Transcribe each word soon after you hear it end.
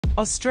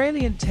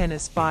Australian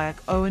tennis Büyük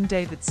Owen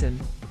Davidson,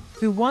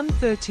 who won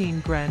 13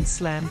 Grand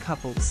Slam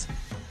couples.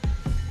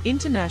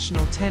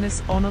 International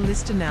Tennis Honor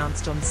List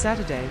announced on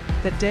Saturday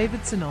that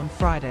Davidson on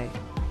Friday.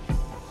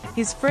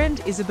 His friend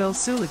Isabel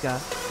Suliga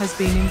has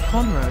been in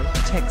Conroe,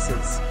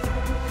 Texas.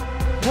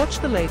 Watch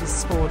the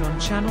latest sport on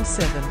Channel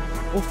 7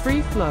 or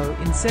Free Flow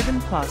in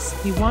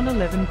 7+. He won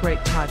 11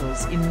 great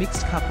titles in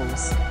mixed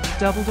couples,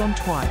 doubled on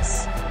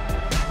twice.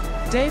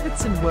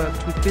 Davidson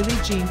worked with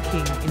Billie Jean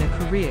King in a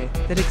career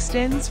that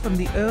extends from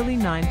the early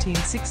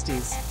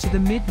 1960s to the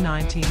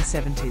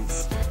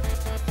mid-1970s.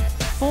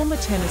 Former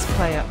tennis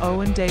player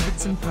Owen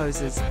Davidson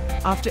poses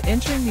after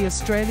entering the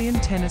Australian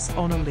Tennis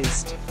Honor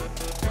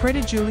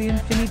List.Kredi. Julian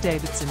Finney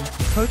Davidson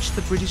coached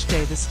the British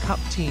Davis Cup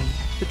team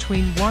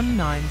between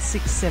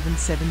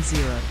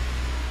 1967-70.